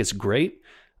it's great.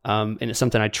 And it's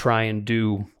something I try and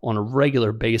do on a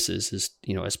regular basis is,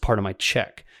 as part of my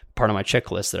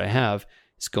checklist that I have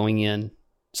is going in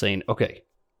saying, okay,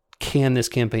 can this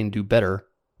campaign do better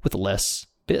with less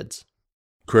bids?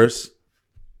 Chris,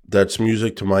 that's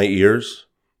music to my ears.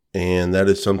 And that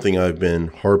is something I've been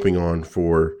harping on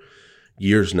for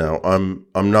years now. I'm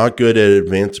not good at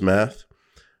advanced math.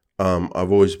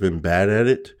 I've always been bad at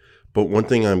it. But one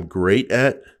thing I'm great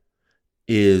at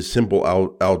is simple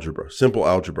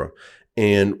algebra.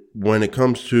 And when it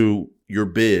comes to your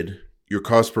bid, your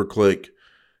cost per click,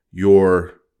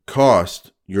 your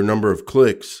cost, your number of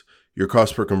clicks, your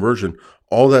cost per conversion,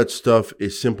 all that stuff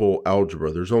is simple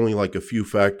algebra. There's only like a few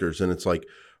factors, and it's like,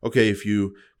 okay, if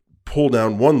you pull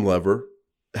down one lever,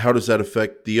 how does that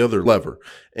affect the other lever,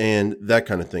 and that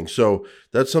kind of thing. So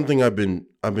that's something I've been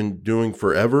doing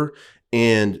forever,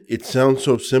 and it sounds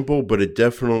so simple, but it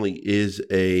definitely is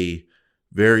a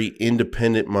very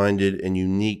independent-minded and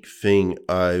unique thing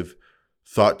I've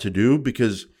thought to do,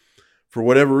 because for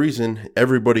whatever reason,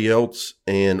 everybody else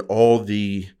and all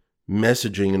the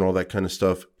messaging and all that kind of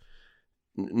stuff,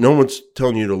 no one's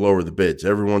telling you to lower the bids.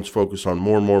 Everyone's focused on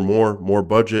more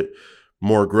budget,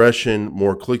 more aggression,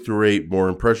 more click-through rate, more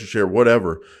impression share,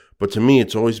 whatever. But to me,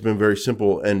 it's always been very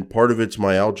simple, and part of it's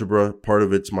my algebra, part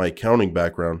of it's my accounting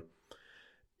background.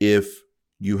 If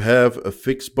you have a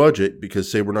fixed budget,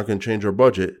 because say we're not going to change our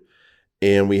budget,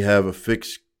 and we have a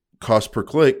fixed cost per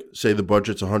click, say the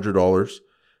budget's $100,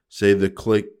 say the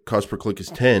cost per click is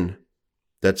 10,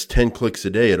 that's 10 clicks a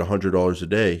day at $100 a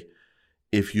day.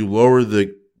 If you lower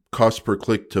the cost per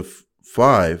click to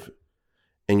 5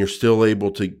 and you're still able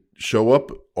to show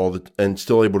up and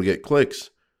still able to get clicks,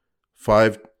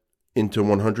 5 into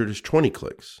 100 is 20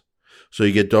 clicks. So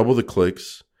you get double the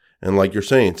clicks. And like you're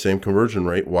saying, same conversion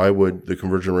rate. Why would the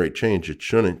conversion rate change? It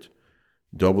shouldn't.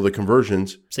 Double the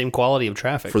conversions. Same quality of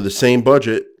traffic. For the same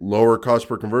budget, lower cost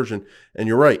per conversion. And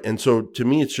you're right. And so to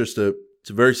me, it's just it's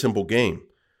a very simple game.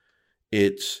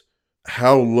 It's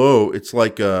how low. It's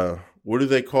like, what do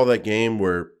they call that game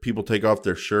where people take off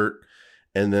their shirt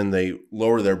and then they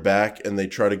lower their back and they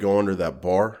try to go under that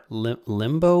bar?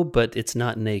 Limbo, but it's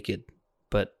not naked.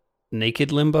 But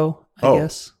naked limbo, I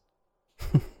guess.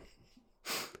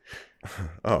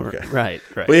 Oh, okay. Right.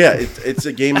 But yeah, it's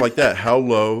a game like that. How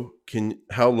low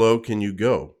can you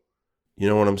go? You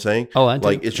know what I'm saying? Oh, I do.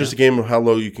 Like, it's just a game of how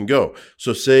low you can go.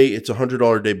 So say it's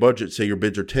 $100 a day budget. Say your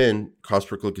bids are 10, cost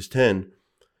per click is 10.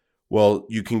 Well,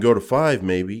 you can go to 5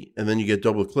 maybe, and then you get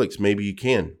double clicks. Maybe you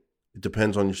can. It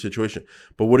depends on your situation.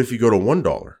 But what if you go to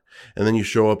 $1 and then you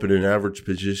show up in an average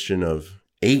position of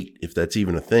 8, if that's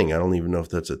even a thing? I don't even know if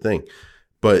that's a thing.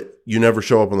 But you never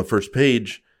show up on the first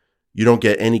page. You don't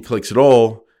get any clicks at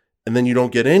all, and then you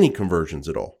don't get any conversions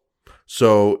at all.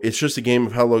 So it's just a game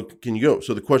of how low can you go.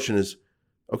 So the question is,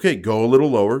 okay, go a little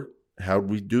lower. How'd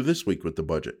we do this week with the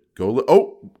budget?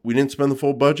 We didn't spend the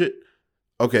full budget.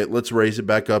 Okay, let's raise it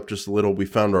back up just a little. We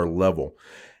found our level.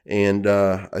 And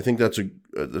I think that's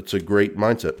a great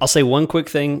mindset. I'll say one quick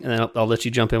thing, and then I'll let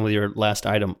you jump in with your last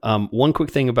item. One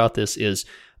quick thing about this is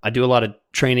I do a lot of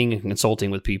training and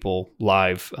consulting with people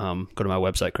live. Go to my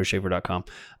website, chrisshafer.com,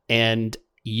 and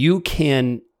you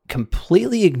can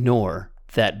completely ignore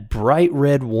that bright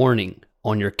red warning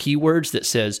on your keywords that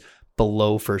says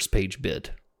below first page bid.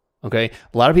 Okay.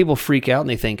 A lot of people freak out and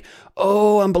they think,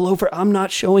 oh, I'm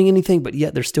not showing anything, but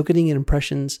yet they're still getting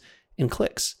impressions and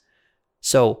clicks.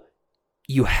 So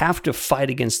you have to fight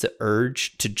against the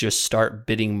urge to just start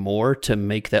bidding more to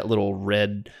make that little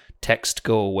red text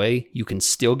go away. You can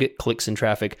still get clicks and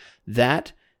traffic.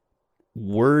 That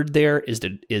word there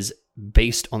is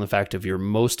based on the fact of your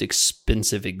most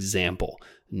expensive example.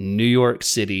 New York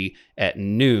City at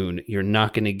noon, you're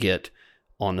not going to get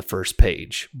on the first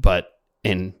page, but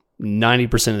in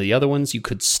 90% of the other ones, you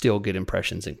could still get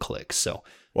impressions and clicks. So,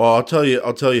 well, I'll tell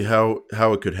you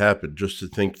how it could happen, just to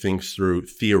think things through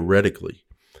theoretically.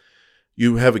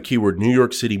 You have a keyword, New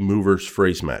York City movers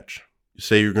phrase match.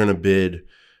 Say you're going to bid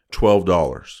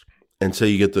 $12, and say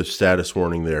you get the status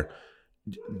warning there.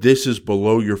 This is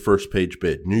below your first page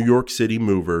bid. New York City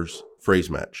movers phrase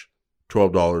match,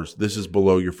 $12. This is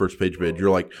below your first page bid. You're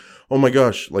like, oh my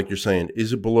gosh, like you're saying,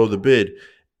 is it below the bid?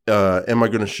 Am I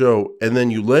going to show? And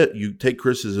then you take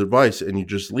Chris's advice and you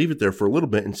just leave it there for a little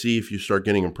bit and see if you start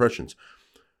getting impressions.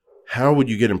 How would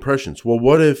you get impressions? Well,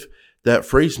 what if that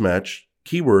phrase match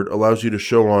keyword allows you to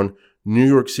show on New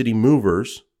York City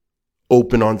movers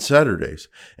open on Saturdays?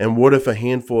 And what if a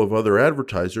handful of other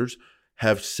advertisers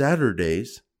have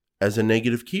Saturdays as a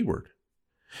negative keyword?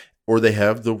 Or they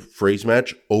have the phrase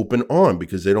match open on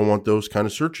because they don't want those kind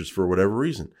of searches for whatever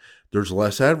reason. There's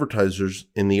less advertisers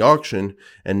in the auction,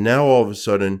 and now all of a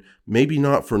sudden, maybe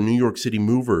not for New York City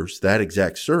movers, that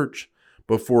exact search,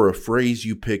 but for a phrase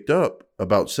you picked up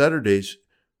about Saturdays,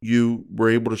 you were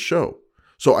able to show.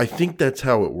 So I think that's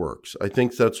how it works. I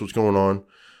think that's what's going on.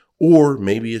 Or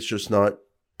maybe it's just not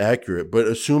accurate, but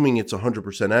assuming it's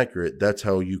 100% accurate, that's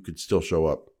how you could still show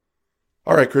up.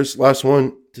 All right, Chris, last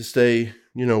one to stay,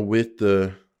 with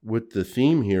the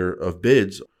theme here of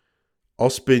bids. I'll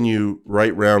spin you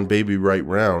right round, baby, right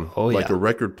round, like a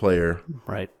record player.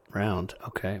 Right round,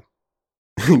 okay.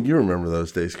 You remember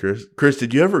those days, Chris. Chris,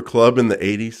 did you ever club in the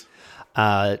 80s?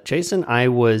 Jason, I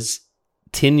was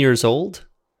 10 years old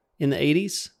in the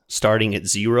 80s, starting at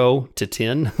 0 to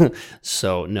 10.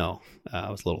 So, no, I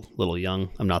was a little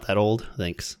young. I'm not that old,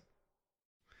 thanks.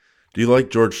 Do you like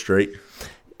George Strait?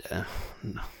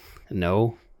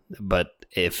 No, but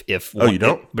if you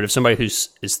don't? But if somebody is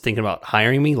thinking about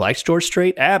hiring me likes George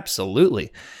Strait,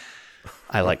 absolutely,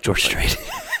 I like George Strait.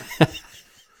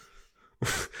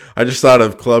 I just thought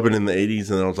of clubbing in the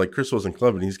 80s, and I was like, Chris wasn't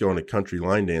clubbing; he's going to country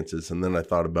line dances. And then I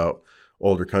thought about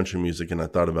older country music, and I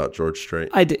thought about George Strait.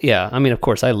 I did, yeah. I mean, of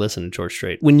course, I listen to George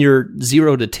Strait. When you're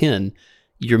 0 to 10,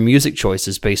 your music choice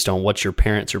is based on what your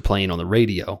parents are playing on the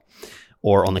radio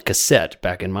or on the cassette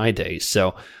back in my days.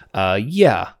 So,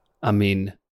 yeah. I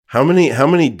mean, how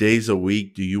many days a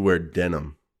week do you wear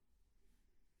denim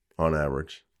on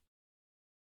average?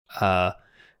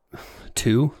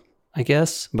 2, I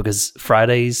guess, because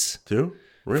Fridays. 2?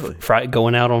 Really?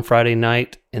 Going out on Friday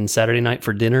night and Saturday night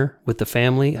for dinner with the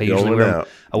family. I usually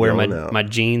wear my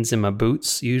jeans and my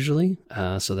boots usually.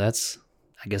 So that's,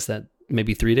 I guess that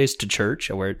maybe 3 days to church.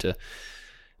 I wear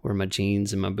my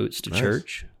jeans and my boots to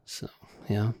church. So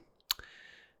yeah.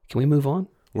 Can we move on?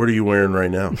 What are you wearing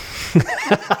right now?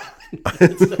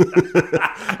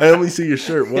 I only see your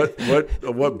shirt. What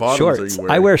bottoms shorts. are you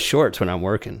wearing? I wear shorts when I'm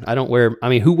working. I don't wear. I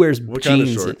mean, who wears what jeans?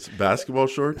 Kind of shorts? Basketball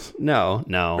shorts? No.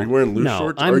 Are you wearing loose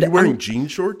shorts? Are you wearing jean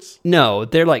shorts? No,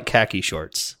 they're like khaki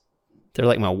shorts.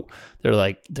 They're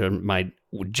my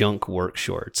junk work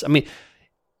shorts. I mean,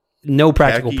 no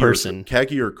practical person.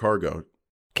 Khaki or cargo?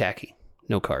 Khaki.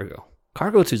 No cargo.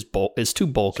 Cargo is too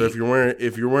bulky. So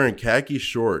if you're wearing khaki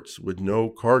shorts with no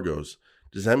cargos,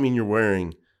 does that mean you're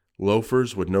wearing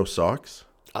loafers with no socks?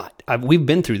 We've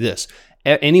been through this.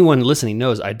 Anyone listening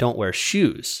knows I don't wear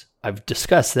shoes. I've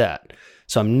discussed that.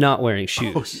 So I'm not wearing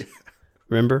shoes.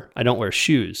 Remember? I don't wear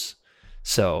shoes.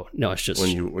 So, no, it's just...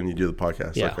 When you do the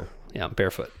podcast. Yeah, Okay. yeah, I'm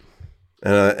barefoot.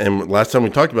 And last time we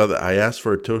talked about that, I asked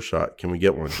for a toe shot. Can we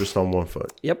get one just on one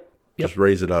foot? Yep. Just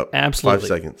raise it up. Absolutely. 5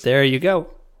 seconds. There you go.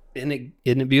 Isn't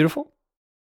it beautiful?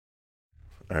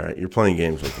 All right. You're playing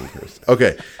games with me, Chris.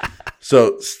 Okay.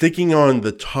 So sticking on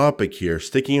the topic here,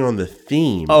 sticking on the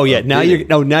theme. Oh yeah. Now you're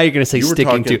going to say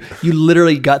sticking to. You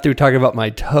literally got through talking about my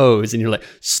toes and you're like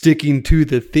sticking to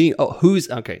the theme. Oh,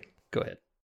 okay. Go ahead.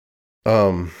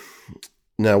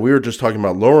 Now we were just talking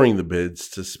about lowering the bids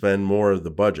to spend more of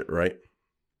the budget, right?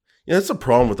 Yeah, that's a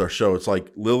problem with our show. It's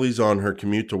like Lily's on her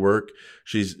commute to work.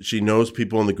 She knows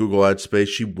people in the Google Ads space.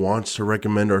 She wants to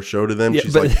recommend our show to them. Yeah,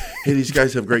 she's like, hey, these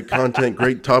guys have great content,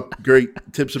 great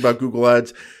tips about Google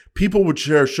Ads. People would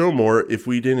share our show more if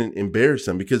we didn't embarrass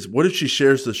them. Because what if she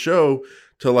shares the show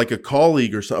to like a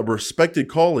colleague or a respected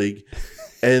colleague,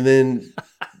 and then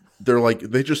they're like,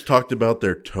 they just talked about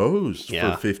their toes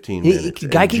for 15 minutes. The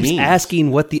guy keeps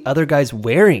asking what the other guy's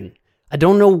wearing. I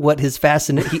don't know what his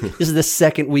fascination. This is the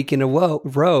second week in a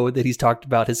row that he's talked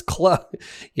about his clothes.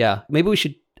 Yeah, maybe we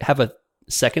should have a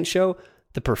second show,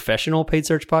 the Professional Paid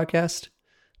Search Podcast,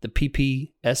 the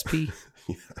PPSP.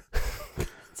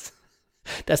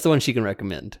 That's the one she can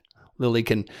recommend. Lily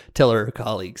can tell her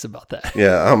colleagues about that.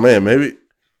 Yeah. Oh man, maybe.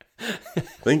 I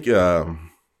think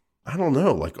I don't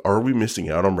know. Like, are we missing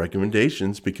out on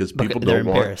recommendations because people don't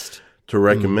want to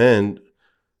recommend?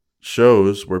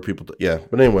 Shows where people,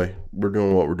 but anyway, we're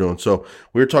doing what we're doing. So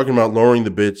we were talking about lowering the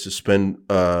bids to spend,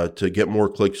 to get more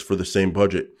clicks for the same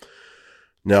budget.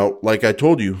 Now, like I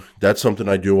told you, that's something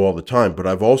I do all the time, but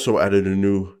I've also added a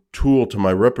new tool to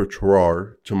my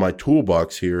repertoire, to my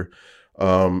toolbox here,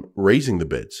 raising the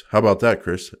bids. How about that,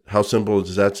 Chris? How simple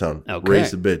does that sound? Okay. Raise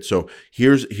the bid. So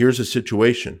here's a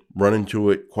situation, run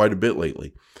into it quite a bit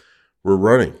lately. We're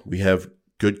running. We have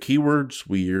good keywords.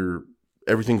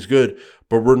 Everything's good,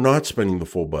 but we're not spending the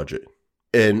full budget.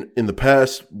 And in the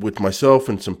past, with myself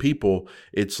and some people,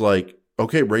 it's like,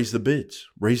 okay, raise the bids.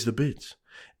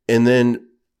 And then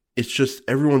it's just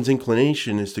everyone's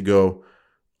inclination is to go,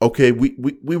 okay, we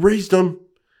raised them.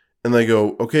 And they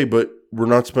go, okay, but we're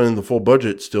not spending the full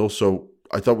budget still, so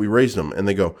I thought we raised them. And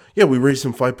they go, yeah, we raised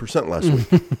them 5% last week.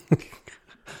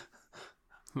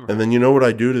 And then you know what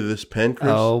I do to this pen,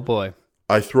 Chris? Oh, boy.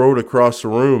 I throw it across the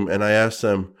room and I ask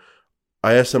them,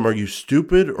 are you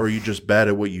stupid or are you just bad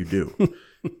at what you do?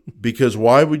 Because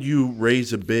why would you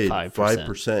raise a bid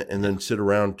 5% and then sit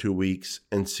around 2 weeks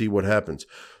and see what happens?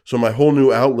 So my whole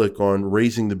new outlook on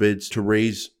raising the bids to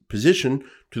raise position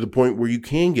to the point where you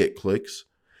can get clicks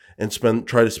and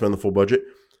try to spend the full budget.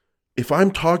 If I'm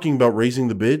talking about raising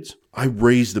the bids, I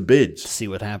raise the bids. See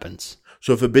what happens.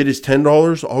 So if a bid is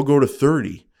 $10, I'll go to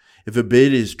 $30. If a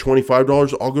bid is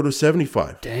 $25, I'll go to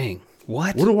 $75. Dang.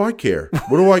 What? What do I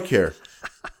care?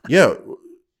 Yeah.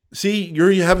 See,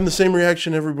 you're having the same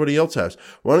reaction everybody else has.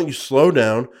 Why don't you slow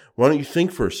down? Why don't you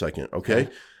think for a second, okay?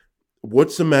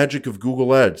 What's the magic of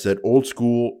Google Ads that old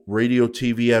school radio,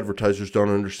 TV advertisers don't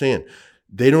understand?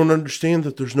 They don't understand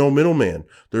that there's no middleman.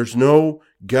 There's no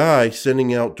guy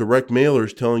sending out direct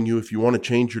mailers telling you if you want to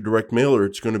change your direct mailer,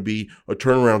 it's going to be a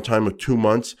turnaround time of 2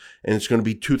 months and it's going to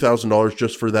be $2,000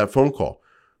 just for that phone call.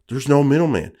 There's no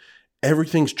middleman.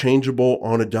 Everything's changeable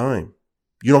on a dime.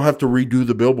 You don't have to redo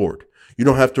the billboard. You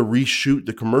don't have to reshoot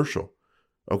the commercial.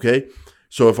 Okay?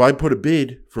 So if I put a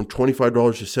bid from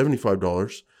 $25 to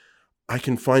 $75, I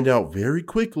can find out very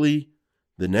quickly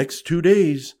the next 2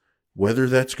 days whether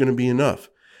that's going to be enough.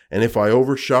 And if I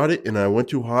overshot it and I went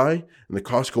too high and the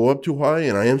costs go up too high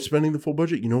and I am spending the full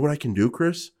budget, you know what I can do,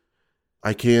 Chris?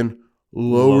 I can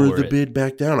lower the bid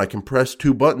back down. I can press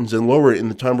 2 buttons and lower it in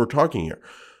the time we're talking here.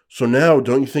 So now,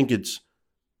 don't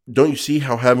you see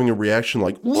how having a reaction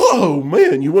like, whoa,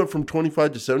 man, you went from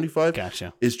 25 to 75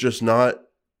 Gotcha. is just not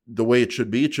the way it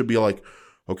should be. It should be like,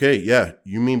 okay, yeah,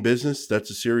 you mean business. That's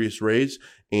a serious raise.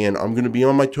 And I'm going to be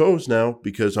on my toes now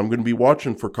because I'm going to be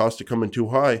watching for costs to come in too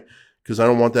high because I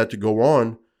don't want that to go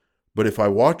on. But if I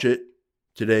watch it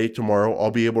today, tomorrow,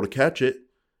 I'll be able to catch it.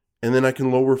 And then I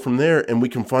can lower from there and we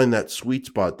can find that sweet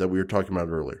spot that we were talking about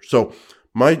earlier. So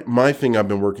my thing I've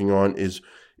been working on is,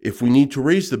 if we need to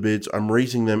raise the bids, I'm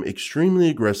raising them extremely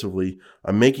aggressively.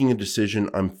 I'm making a decision.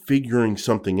 I'm figuring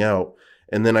something out.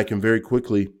 And then I can very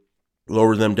quickly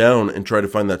lower them down and try to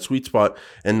find that sweet spot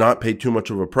and not pay too much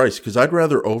of a price. Because I'd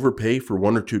rather overpay for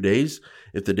 1 or 2 days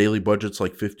if the daily budget's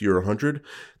like 50 or 100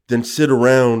 than sit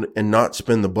around and not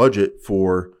spend the budget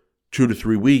for 2 to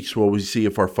 3 weeks while we see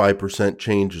if our 5%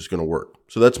 change is going to work.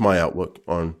 So that's my outlook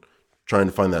on trying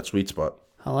to find that sweet spot.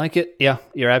 I like it. Yeah,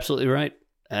 you're absolutely right.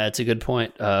 That's a good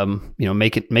point.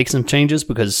 Make some changes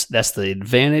because that's the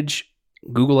advantage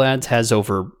Google Ads has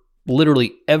over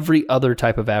literally every other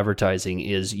type of advertising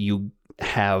is you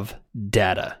have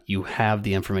data. You have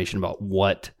the information about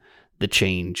what the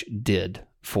change did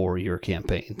for your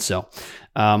campaign. So,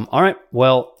 all right.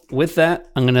 Well, with that,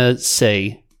 I'm going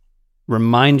to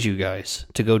remind you guys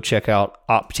to go check out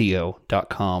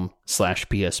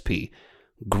optio.com/PSP.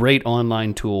 Great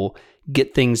online tool.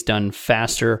 Get things done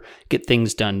faster, get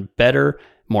things done better,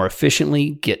 more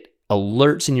efficiently, get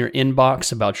alerts in your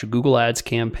inbox about your Google Ads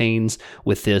campaigns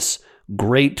with this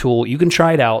great tool. You can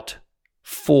try it out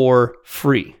for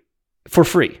free for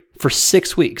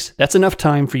 6 weeks. That's enough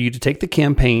time for you to take the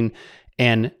campaign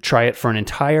and try it for an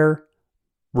entire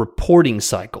reporting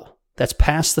cycle. That's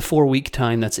past the 4-week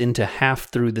time. That's into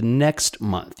half through the next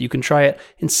month. You can try it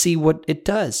and see what it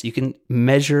does. You can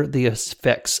measure the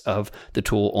effects of the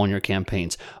tool on your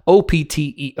campaigns.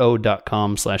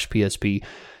 opteo.com/PSP.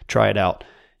 Try it out.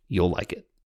 You'll like it.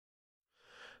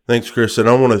 Thanks, Chris. And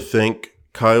I want to thank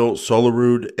Kyle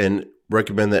Solarud and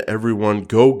recommend that everyone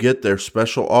go get their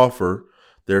special offer,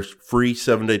 their free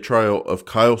 7-day trial of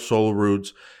Kyle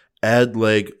Solarud's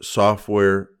AdLeg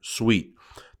software suite.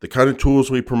 The kind of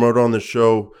tools we promote on the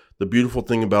show, the beautiful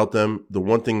thing about them, the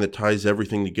one thing that ties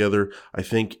everything together, I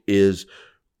think, is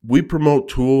we promote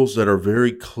tools that are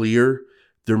very clear.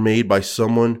 They're made by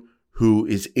someone who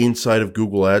is inside of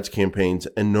Google Ads campaigns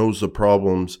and knows the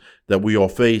problems that we all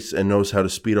face and knows how to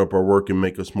speed up our work and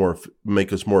make us more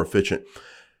efficient.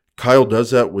 Kyle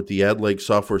does that with the AdLeg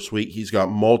software suite. He's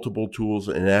got multiple tools: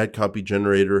 an ad copy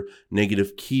generator,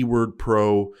 Negative Keyword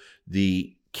Pro,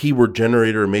 the keyword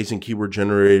generator, amazing keyword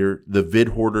generator, the vid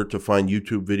hoarder to find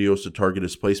YouTube videos to target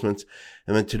his placements.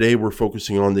 And then today we're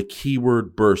focusing on the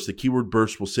keyword burst. The keyword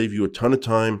burst will save you a ton of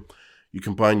time. You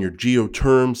combine your geo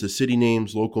terms, the city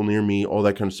names, local near me, all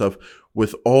that kind of stuff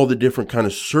with all the different kind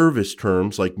of service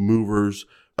terms like movers,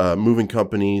 moving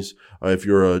companies. If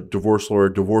you're a divorce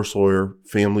lawyer,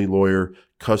 family lawyer,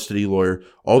 custody lawyer,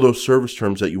 all those service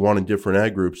terms that you want in different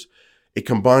ad groups. It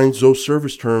combines those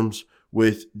service terms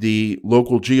with the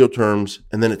local geo terms,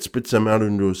 and then it spits them out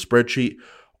into a spreadsheet,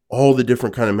 all the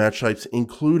different kind of match types,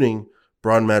 including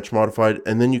broad match modified,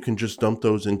 and then you can just dump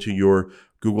those into your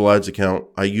Google Ads account.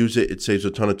 I use it. It saves a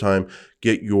ton of time.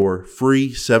 Get your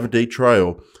free 7-day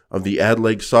trial of the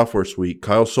AdLeg software suite,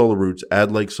 Kyle Solarud's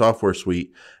AdLeg software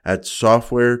suite, at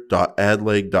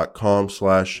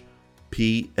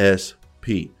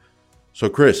software.adleg.com/PSP. So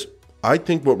Chris, I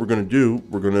think what we're going to do,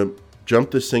 we're going to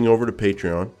jump this thing over to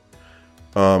Patreon.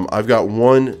 I've got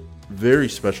one very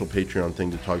special Patreon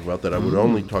thing to talk about that I would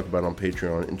only talk about on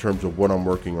Patreon in terms of what I'm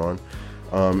working on.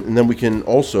 And then we can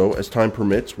also, as time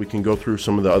permits, we can go through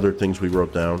some of the other things we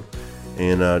wrote down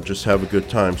and just have a good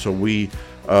time. So we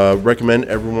recommend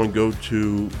everyone go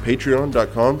to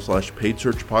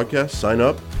patreon.com/paidsearchpodcast. Sign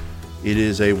up. It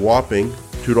is a whopping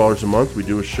 $2 a month. We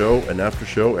do a show, an after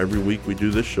show. Every week we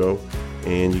do this show.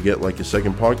 And you get like a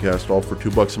second podcast all for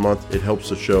 $2 a month. It helps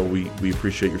the show. We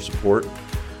appreciate your support.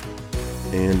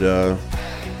 And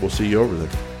we'll see you over there.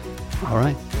 All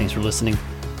right. Thanks for listening.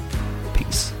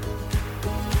 Peace.